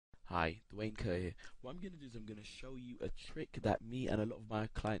Hi, Dwayne Kerr here. What I'm going to do is I'm going to show you a trick that me and a lot of my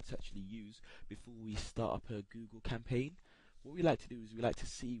clients actually use before we start up a Google campaign. What we like to do is we like to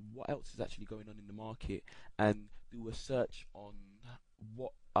see what else is actually going on in the market and do a search on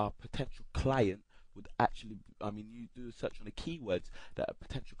what our potential client would actually, you do a search on the keywords that a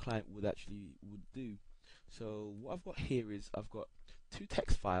potential client would do. So what I've got here is I've got two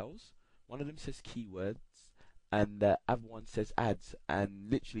text files. One of them says keywords and the other one says ads, and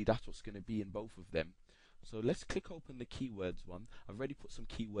literally that's what's going to be in both of them. So let's click open the keywords one. I've already put some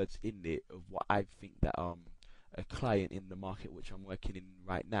keywords in there of what I think that a client in the market which I'm working in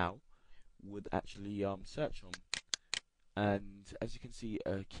right now would actually search on. And as you can see,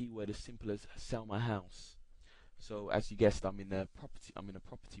 a keyword as simple as sell my house. So as you guessed, I'm in a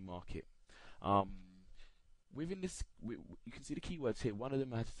property market. Um, Within this, you can see the keywords here. One of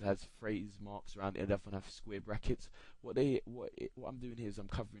them has phrase marks around it, and the other one has square brackets. What I'm doing here is I'm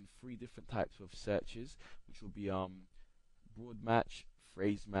covering three different types of searches, which will be broad match,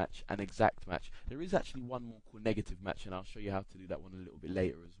 phrase match, and exact match. There is actually one more called negative match, and I'll show you how to do that one a little bit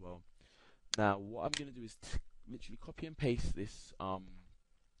later as well. Now, what I'm going to do is literally copy and paste this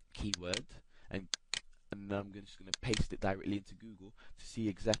keyword, and I'm just going to paste it directly into Google to see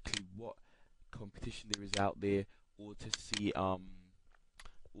exactly what competition there is out there, or to see or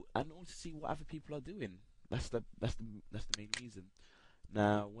to see what other people are doing. That's the main reason.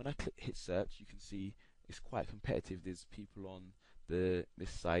 Now when I hit search, you can see it's quite competitive. There's people on this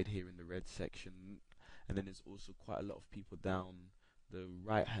side here in the red section, and then there's also quite a lot of people down the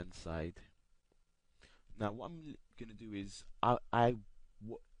right hand side. Now what I'm gonna do is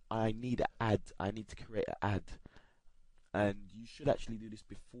I need an ad. I need to create an ad, and you should actually do this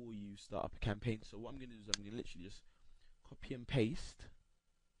before you start up a campaign. So what I'm going to do is I'm going to literally just copy and paste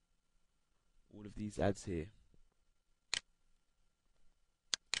all of these ads here,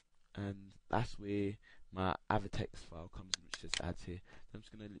 and that's where my other text file comes in, which says ads here. So I'm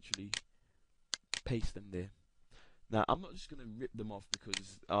just going to literally paste them there. Now I'm not just going to rip them off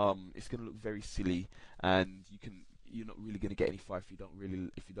because it's going to look very silly, and you're not really going to get any far if you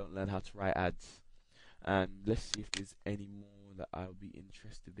don't learn how to write ads. And let's see if there's any more that I'll be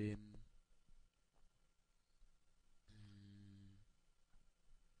interested in.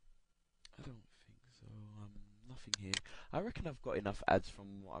 I don't think so. Nothing here. I reckon I've got enough ads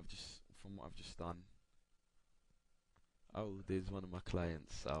from what I've just done. Oh, there's one of my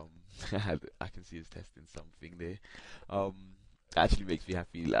clients. I can see he's testing something there. Actually makes me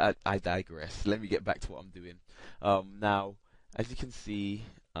happy. I digress. Let me get back to what I'm doing. Now, as you can see,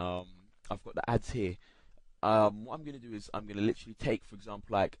 I've got the ads here. What I'm going to do is I'm going to literally take, for example,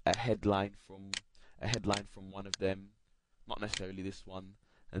 like a headline from one of them, not necessarily this one,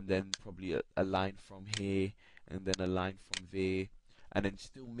 and then probably a line from here, and then a line from there, and then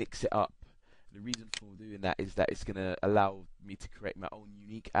still mix it up. The reason for doing that is that it's going to allow me to create my own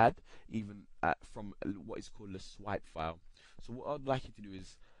unique ad, even from what is called a swipe file. So what I'd like you to do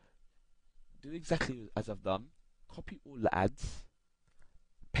is do exactly as I've done. Copy all the ads,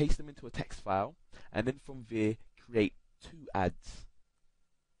 paste them into a text file, and then from there create two ads.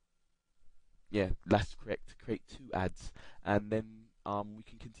 Yeah, that's correct. Create two ads, and then we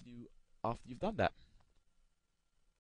can continue after you've done that.